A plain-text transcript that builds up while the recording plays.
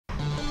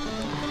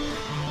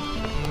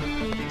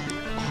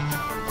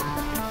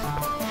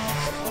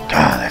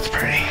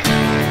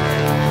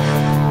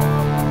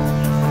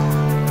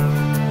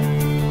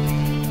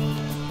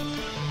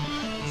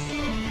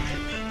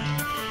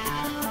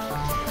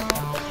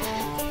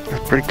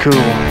Pretty cool.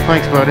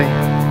 Thanks, buddy.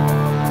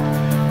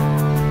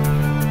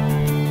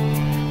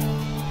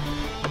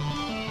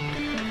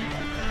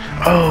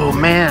 Oh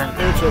man.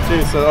 Neutral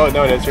too, so oh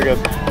no, you're good.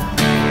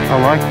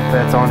 I like that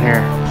that's on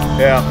here.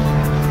 Yeah.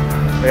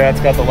 Yeah,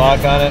 it's got the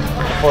lock on it,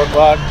 the fork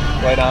lock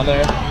right on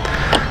there.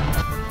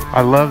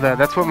 I love that.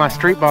 That's what my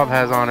Street Bob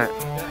has on it.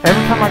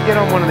 Every time I get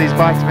on one of these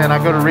bikes, man,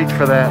 I go to reach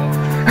for that.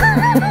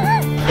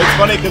 It's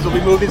funny because when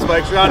we move these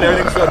bikes around,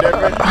 everything's so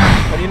different.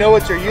 And you know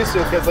what you're used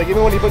to, because like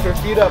even when you put your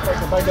feet up, like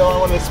if I go on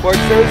one of the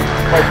Sportsters,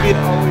 my feet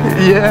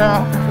always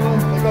yeah.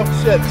 Like, oh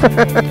shit.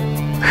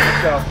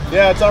 So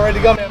yeah, it's all ready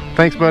to go, man.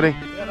 Thanks, buddy.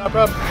 Yeah, no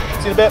problem.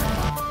 See you in a bit.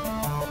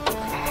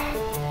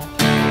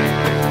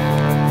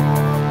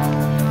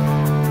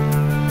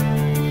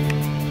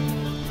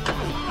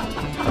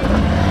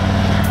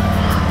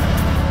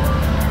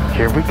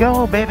 Here we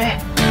go, baby.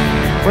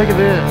 Look at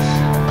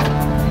this.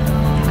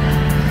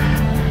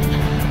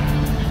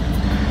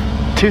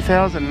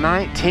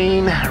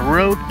 2019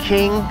 Road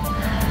King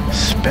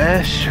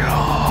Special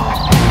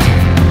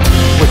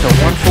with a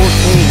 114.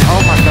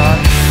 Oh my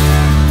gosh.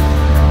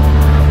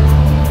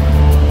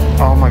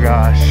 Oh my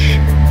gosh.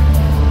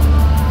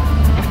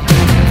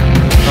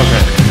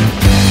 Okay.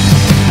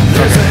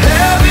 There's a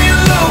heavy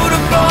load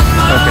upon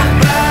my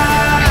back.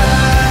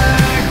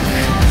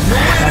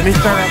 Let me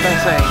start out by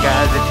saying,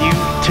 guys, if you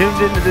tuned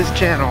into this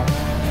channel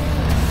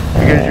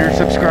because you're a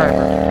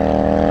subscriber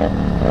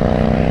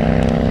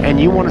and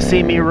you want to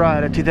see me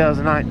ride a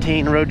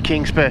 2019 Road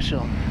King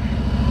Special,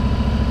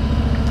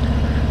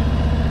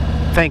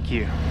 thank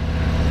you.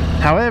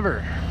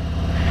 However,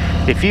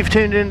 if you've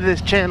tuned into this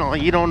channel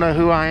and you don't know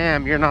who I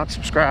am, you're not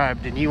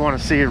subscribed, and you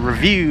want to see a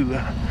review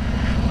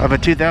of a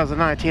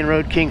 2019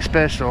 Road King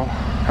Special,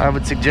 I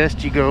would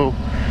suggest you go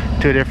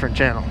to a different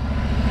channel.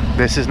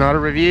 This is not a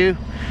review.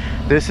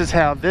 This is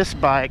how this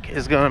bike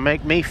is going to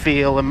make me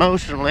feel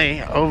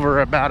emotionally over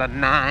about a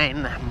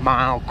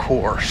 9-mile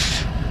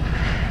course.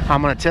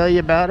 I'm going to tell you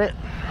about it.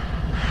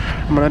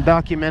 I'm going to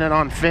document it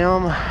on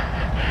film,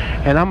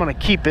 and I'm going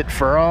to keep it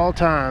for all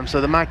time so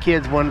that my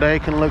kids one day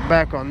can look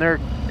back on their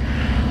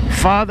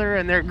father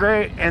and their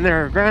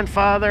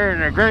grandfather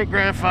and their great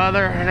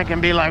grandfather, and it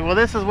can be like, well,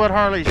 this is what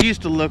Harleys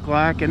used to look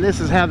like, and this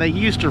is how they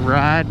used to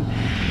ride.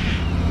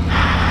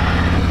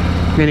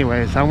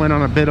 Anyways, I went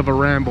on a bit of a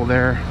ramble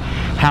there.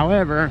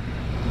 However,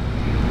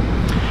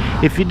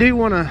 if you do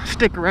want to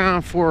stick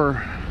around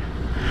for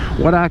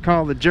what I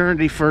call the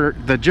journey for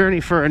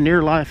a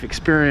near-life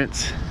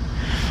experience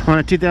on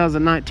a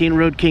 2019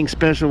 Road King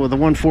Special with a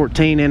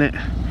 114 in it,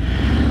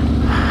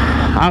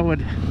 I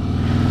would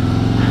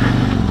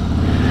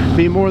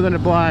be more than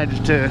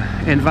obliged to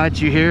invite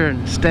you here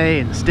and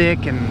stay and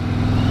stick, and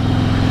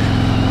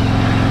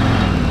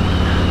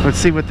let's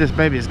see what this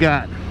baby's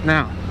got.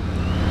 Now,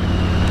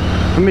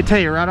 let me tell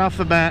you right off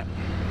the bat,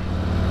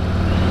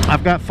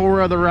 I've got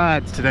 4 other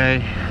rides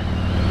today.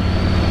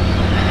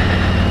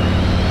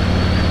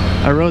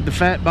 I rode the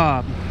Fat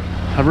Bob.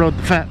 I rode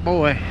the Fat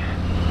Boy.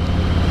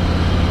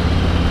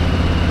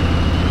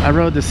 I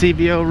rode the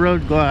CVO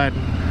Road Glide.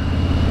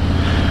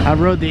 I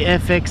rode the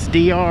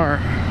FXDR.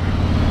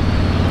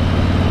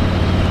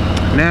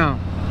 Now,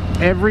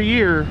 every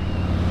year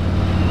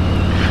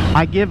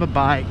I give a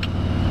bike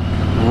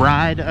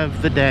ride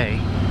of the day,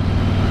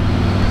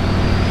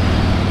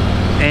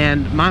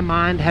 and my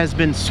mind has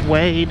been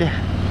swayed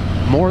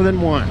more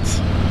than once,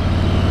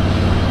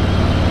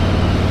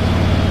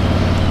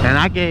 and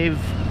I gave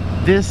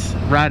this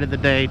ride of the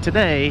day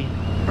today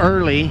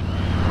early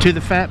to the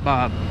Fat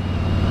Bob.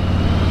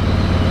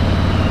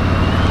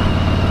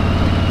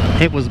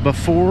 It was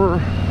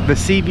before the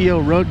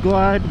CVO Road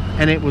Glide,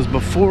 and it was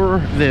before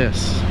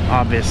this,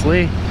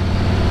 obviously.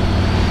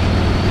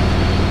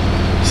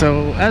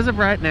 So as of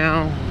right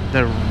now,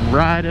 the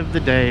ride of the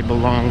day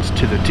belongs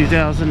to the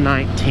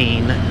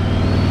 2019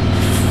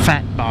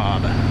 Fat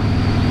Bob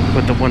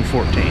with the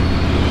 114.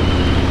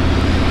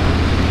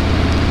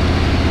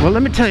 Well,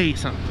 let me tell you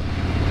something.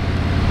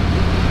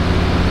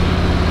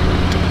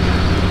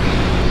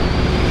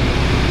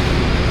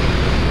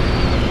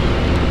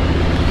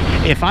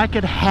 If I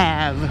could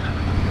have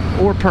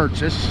or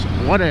purchase,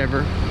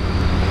 whatever,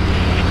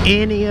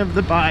 any of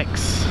the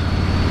bikes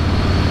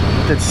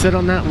that sit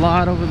on that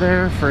lot over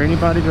there for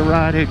anybody to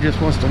ride who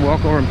just wants to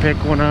walk over and pick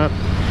one up.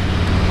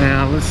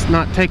 Now, let's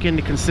not take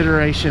into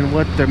consideration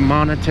what the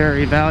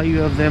monetary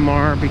value of them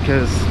are,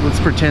 because let's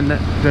pretend that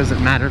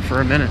doesn't matter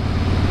for a minute.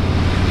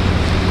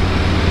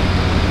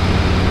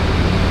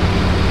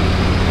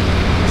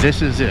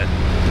 This is it.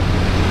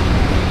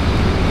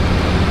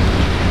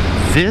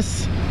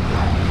 This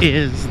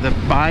is the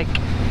bike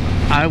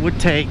I would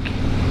take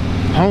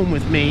home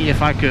with me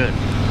if I could.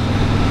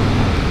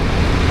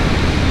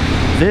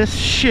 This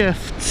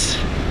shifts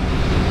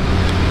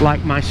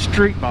like my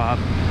Street Bob.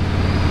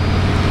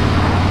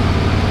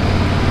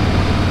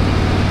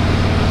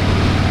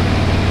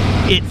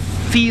 It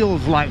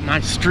feels like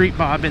my Street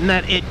Bob in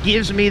that it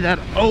gives me that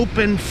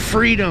open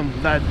freedom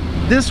that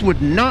this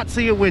would not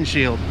see a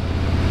windshield.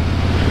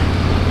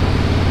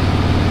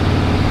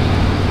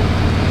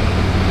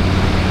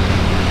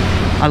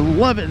 I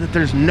love it that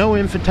there's no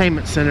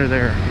infotainment center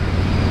there.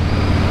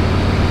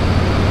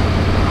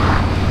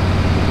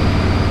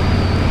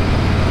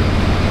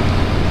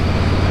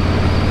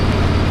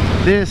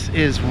 This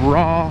is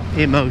raw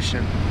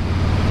emotion.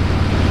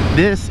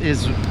 This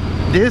is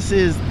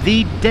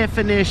the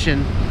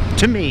definition,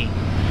 to me,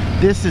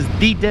 this is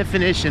the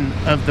definition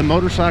of the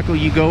motorcycle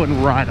you go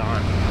and ride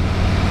on.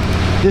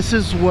 This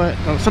is what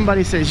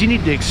somebody says, you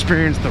need to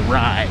experience the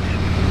ride.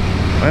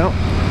 Well,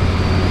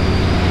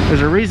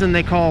 there's a reason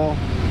they call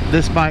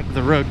this bike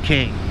the Road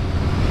King.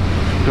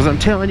 Because I'm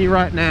telling you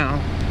right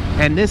now,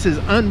 and this is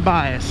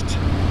unbiased,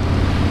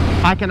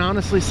 I can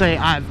honestly say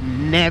I've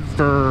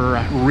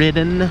never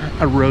ridden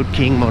a Road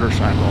King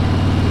motorcycle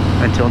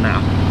until now.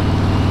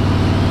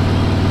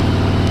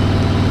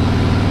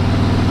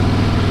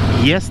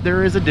 Yes,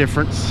 there is a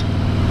difference.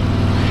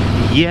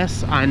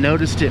 Yes, I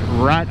noticed it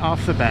right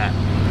off the bat.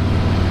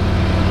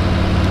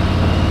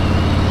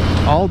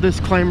 All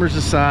disclaimers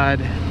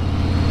aside,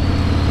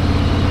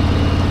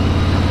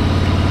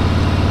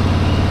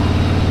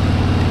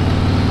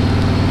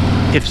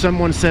 if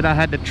someone said I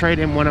had to trade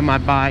in one of my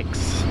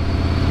bikes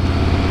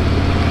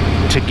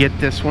to get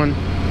this one,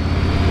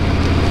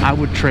 I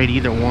would trade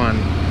either one.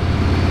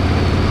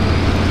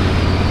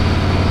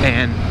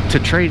 And to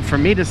trade, for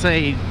me to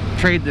say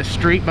trade the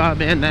Street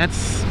Bob in,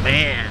 that's,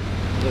 man,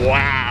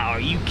 wow,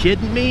 are you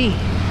kidding me?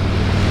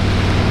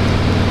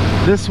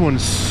 This one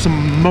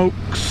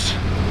smokes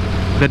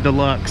the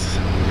Deluxe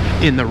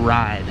in the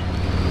ride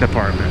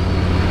department.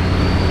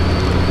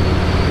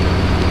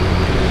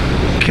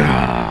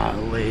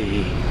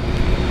 Golly.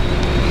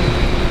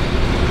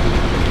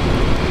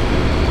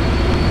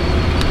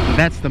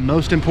 That's the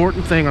most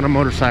important thing on a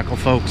motorcycle,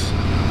 folks.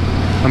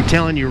 I'm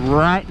telling you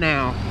right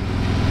now,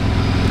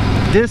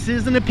 this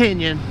is an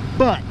opinion,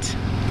 but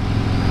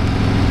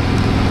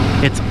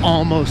it's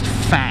almost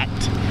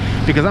fact.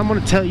 Because I'm going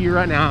to tell you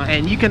right now,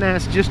 and you can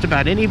ask just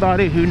about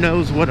anybody who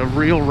knows what a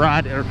real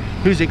ride, or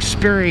who's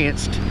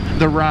experienced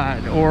the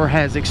ride, or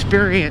has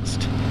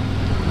experienced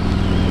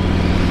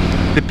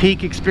the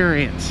peak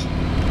experience,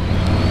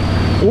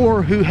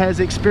 or who has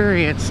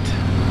experienced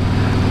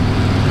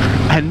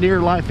a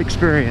near-life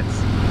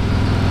experience.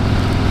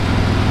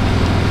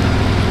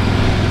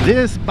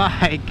 This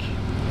bike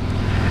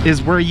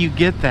is where you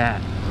get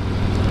that.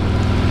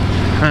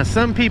 Now,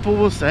 some people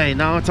will say,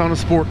 no, it's on a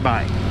sport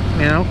bike.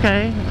 And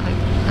okay,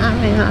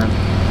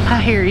 I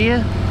hear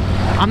you.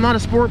 I'm not a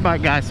sport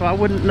bike guy, so I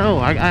wouldn't know.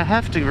 I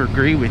have to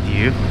agree with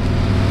you.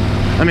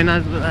 I mean, I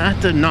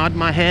have to nod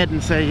my head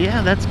and say,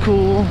 yeah, that's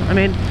cool. I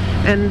mean,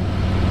 and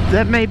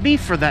that may be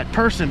for that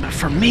person, but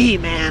for me,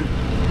 man,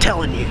 I'm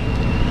telling you,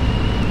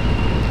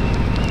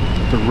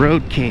 the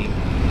Road King,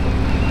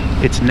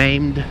 it's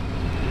named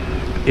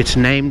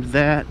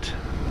that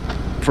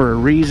for a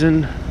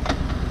reason.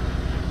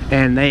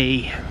 And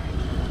they,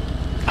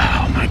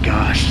 oh my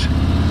gosh,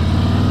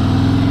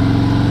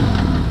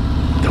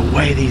 the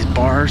way these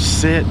bars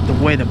sit, the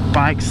way the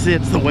bike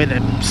sits, the way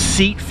the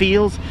seat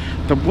feels,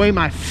 the way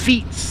my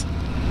feet's,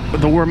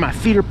 where my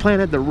feet are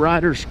planted, the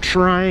rider's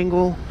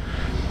triangle,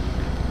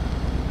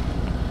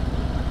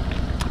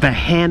 the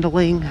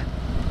handling,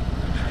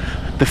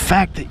 the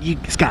fact that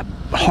it's got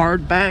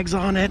hard bags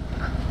on it,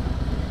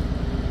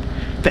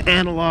 the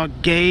analog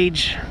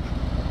gauge,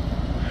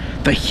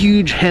 the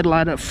huge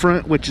headlight up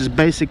front, which is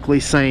basically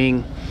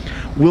saying,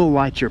 we'll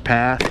light your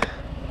path.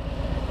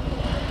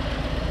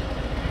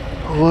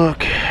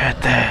 Look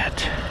at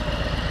that.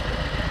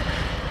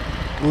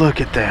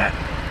 Look at that.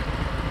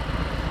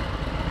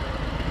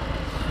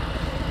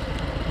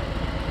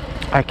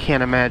 I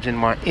can't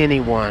imagine why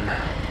anyone,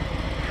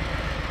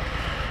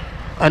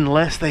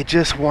 unless they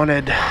just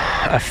wanted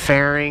a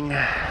fairing,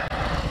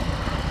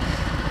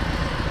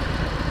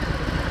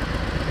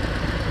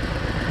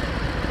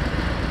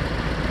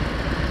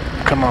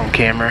 come on,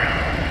 camera,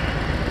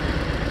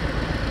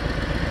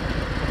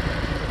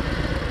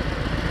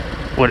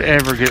 would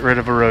ever get rid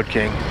of a Road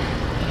King.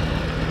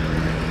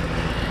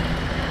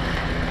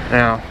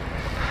 Now,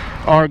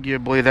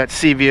 arguably that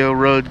CVO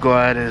Road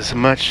Glide is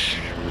much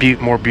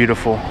more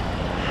beautiful,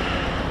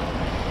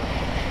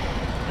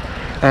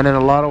 and in a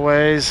lot of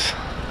ways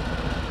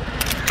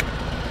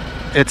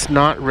it's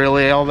not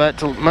really all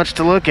that much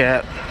to look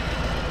at.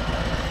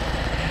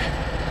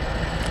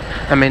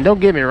 I mean,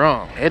 don't get me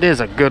wrong, it is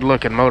a good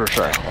looking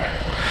motorcycle,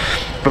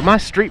 but my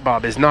Street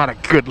Bob is not a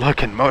good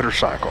looking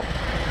motorcycle,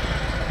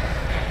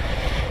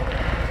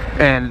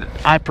 and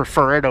I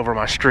prefer it over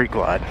my Street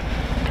Glide.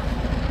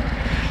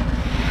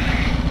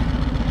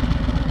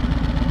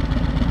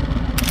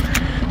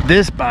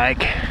 This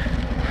bike,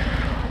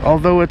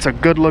 although it's a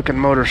good looking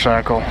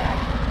motorcycle,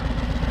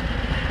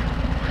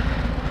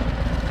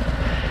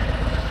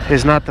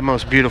 is not the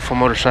most beautiful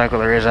motorcycle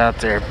there is out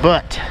there,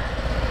 but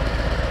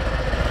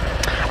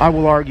I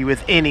will argue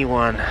with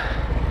anyone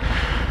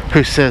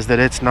who says that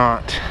it's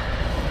not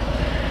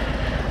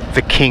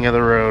the king of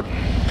the road,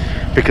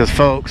 because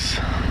folks,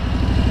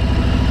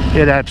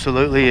 it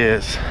absolutely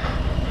is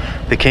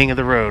the king of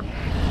the road.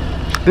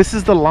 This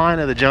is the line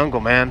of the jungle,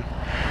 man.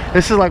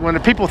 This is like when the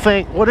people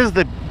think, what is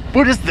the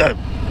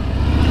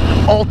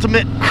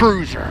ultimate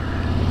cruiser.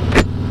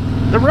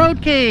 The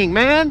Road King,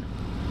 man.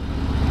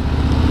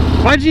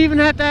 Why'd you even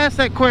have to ask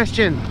that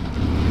question?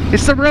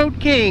 It's the Road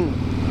King.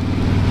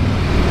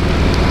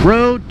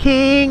 Road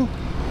King.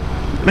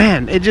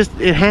 Man, it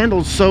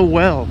handles so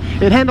well.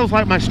 It handles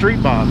like my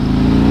Street Bob.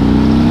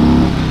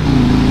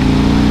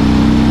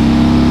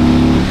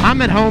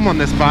 I'm at home on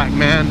this bike,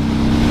 man.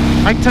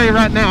 I can tell you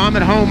right now, I'm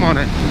at home on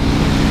it.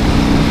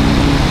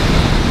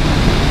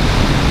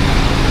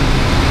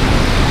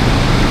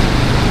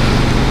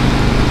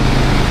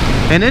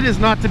 And it is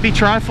not to be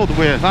trifled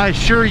with, I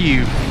assure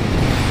you.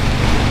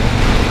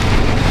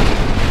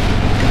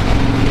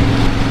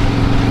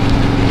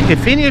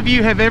 If any of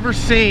you have ever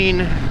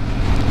seen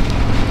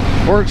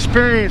or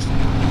experienced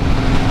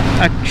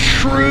a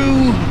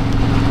true,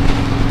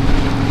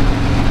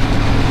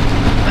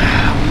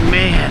 oh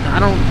man, I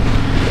don't,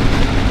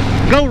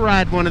 go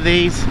ride one of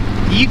these.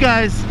 You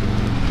guys,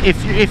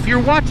 if you're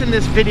watching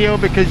this video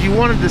because you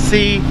wanted to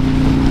see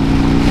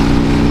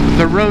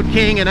the Road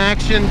King in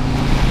action,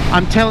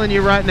 I'm telling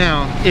you right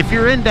now, if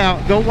you're in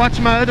doubt, go watch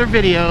my other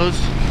videos.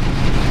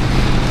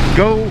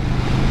 Go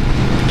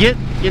get,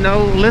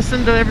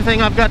 listen to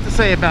everything I've got to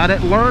say about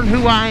it. Learn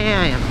who I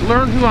am.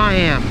 Learn who I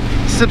am.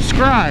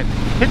 Subscribe.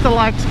 Hit the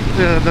likes,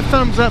 the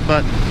thumbs up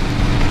button.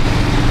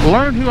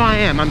 Learn who I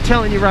am. I'm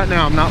telling you right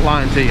now, I'm not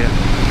lying to you.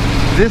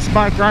 This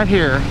bike right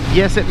here,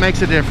 yes, it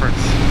makes a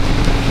difference,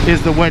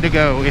 is the way to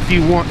go if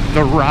you want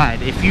the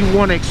ride. If you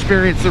want to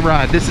experience the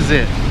ride, this is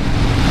it.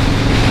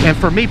 And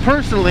for me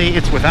personally,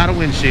 it's without a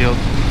windshield.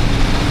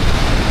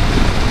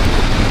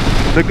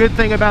 The good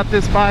thing about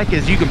this bike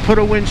is you can put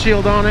a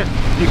windshield on it,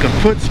 you can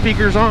put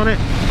speakers on it,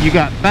 you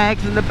got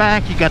bags in the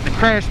back, you got the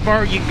crash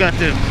bar, you got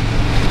the,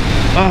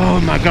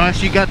 oh my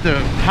gosh, you got the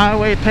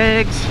highway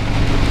pegs.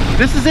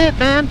 This is it,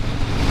 man.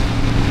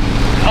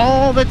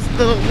 All that's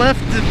left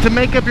to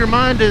make up your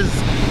mind is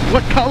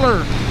what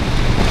color.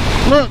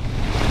 Look,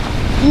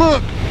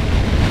 look.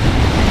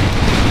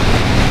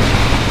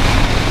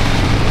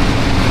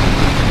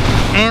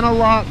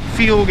 Analog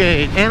fuel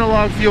gauge,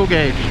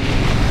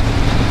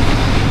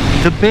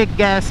 the big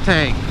gas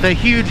tank, the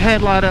huge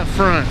headlight up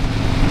front.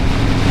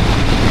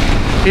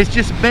 It's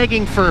just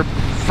begging for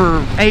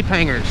ape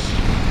hangers.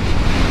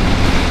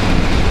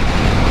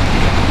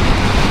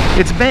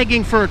 It's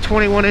begging for a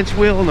 21-inch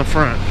wheel in the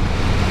front.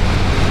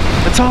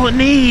 That's all it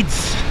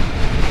needs.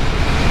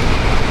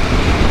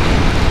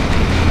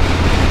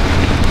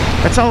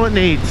 That's all it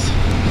needs.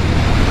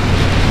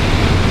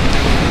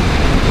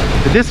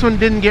 This one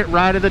didn't get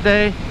ride of the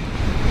day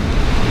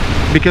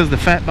because the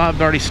Fat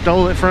Bob's already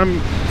stole it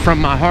from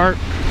my heart,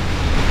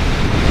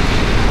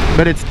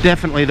 but it's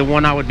definitely the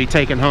one I would be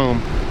taking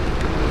home.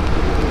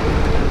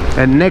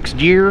 And next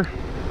year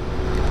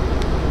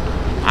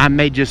I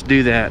may just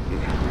do that.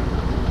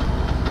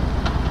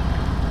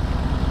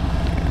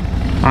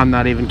 I'm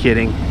not even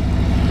kidding.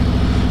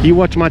 You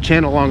watch my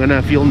channel long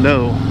enough, you'll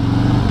know.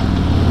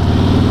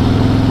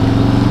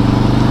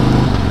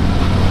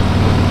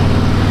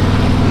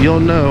 You'll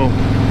know.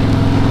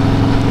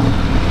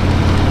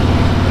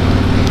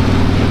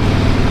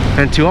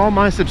 And to all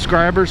my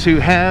subscribers who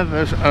have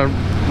a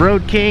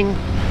Road King,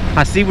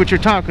 I see what you're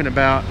talking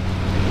about,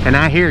 and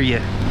I hear you.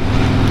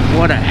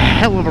 What a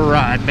hell of a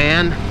ride,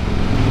 man.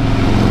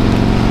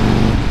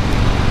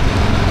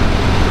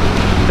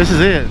 This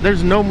is it.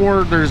 There's no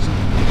more,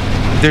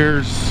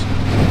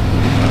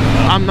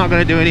 I'm not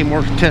going to do any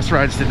more test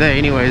rides today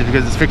anyways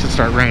because it's fixing to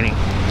start raining.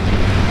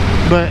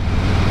 But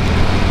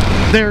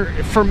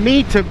for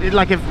me to,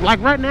 like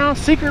right now,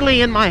 secretly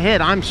in my head,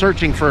 I'm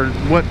searching for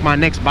what my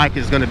next bike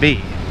is going to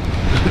be.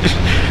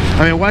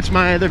 I mean, watch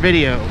my other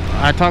video.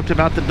 I talked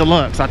about the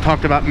Deluxe. I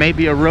talked about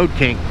maybe a Road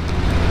King.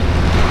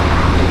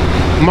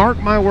 Mark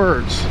my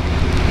words.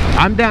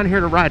 I'm down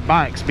here to ride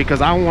bikes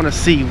because I want to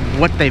see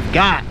what they've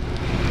got.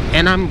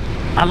 And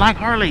I like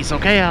Harleys,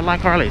 okay? I like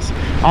Harleys.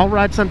 I'll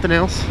ride something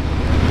else.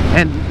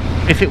 And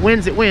if it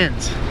wins, it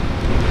wins.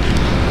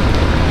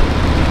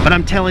 But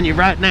I'm telling you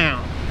right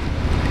now,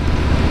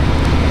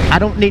 I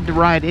don't need to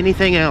ride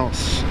anything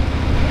else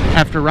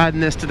after riding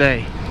this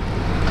today.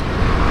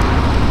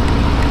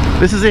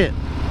 This is it.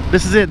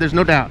 This is it. There's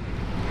no doubt.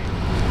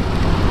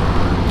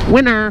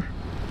 Winner.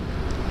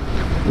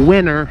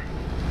 Winner.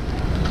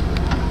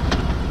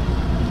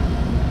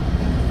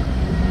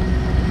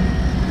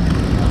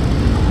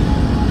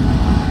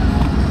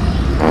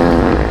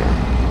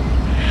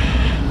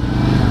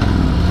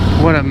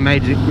 What a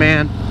magic,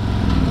 man.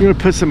 You're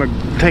gonna put some,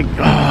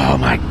 oh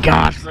my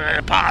gosh,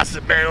 the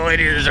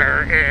possibilities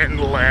are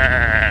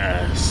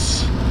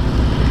endless.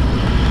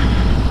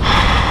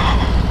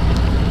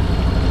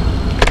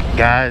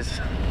 Guys,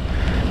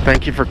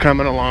 thank you for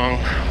coming along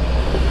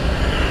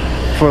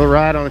for the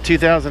ride on the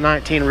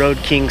 2019 Road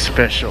King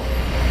Special.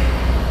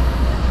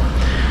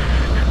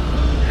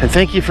 And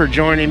thank you for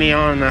joining me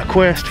on a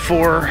quest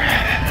for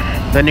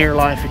the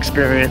near-life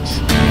experience.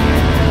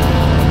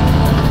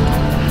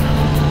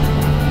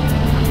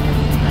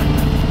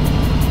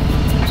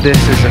 This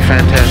is a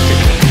fantastic,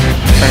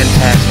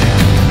 fantastic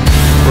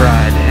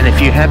ride. And if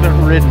you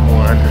haven't ridden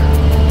one,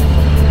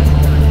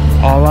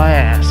 all I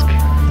ask.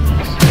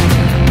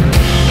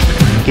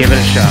 Give it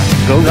a shot.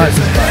 Go ride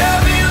this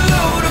bike.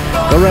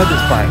 Go ride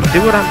this bike.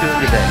 Do what I'm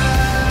doing today.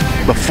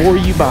 Before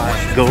you buy,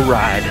 go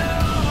ride.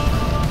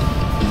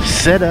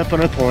 Set up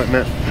an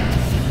appointment.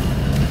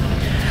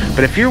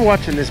 But if you're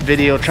watching this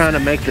video trying to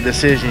make the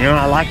decision, you know,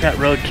 I like that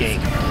Road King.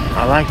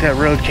 I like that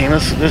Road King.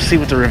 Let's see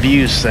what the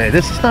reviews say.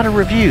 This is not a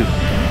review,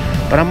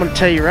 but I'm going to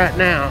tell you right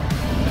now,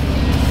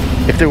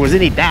 if there was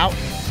any doubt,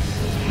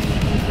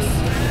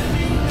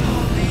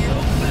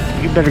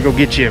 you better go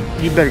get you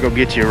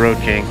a Road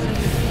King.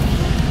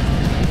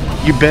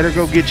 You better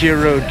go get you a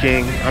Road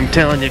King. I'm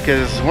telling you,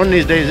 because one of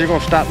these days they're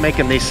going to stop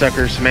making these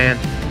suckers, man.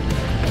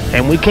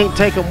 And we can't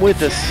take them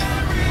with us.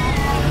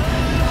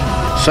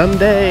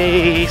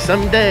 Someday.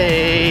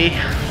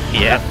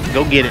 Yeah,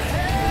 go get it.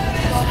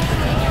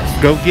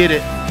 Go get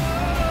it.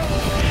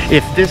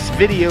 If this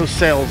video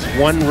sells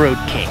one Road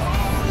King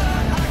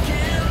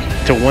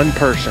to one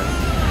person,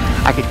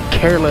 I could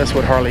care less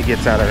what Harley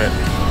gets out of it.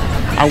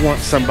 I want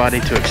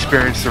somebody to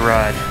experience the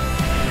ride.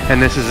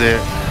 And this is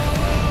it.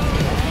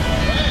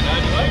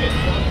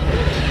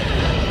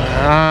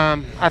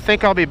 I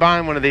think I'll be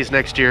buying one of these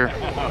next year. Oh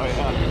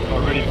yeah,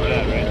 we're ready for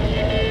that, right?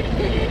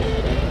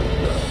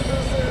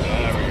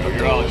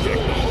 You're all checked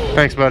out.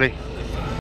 Thanks, buddy.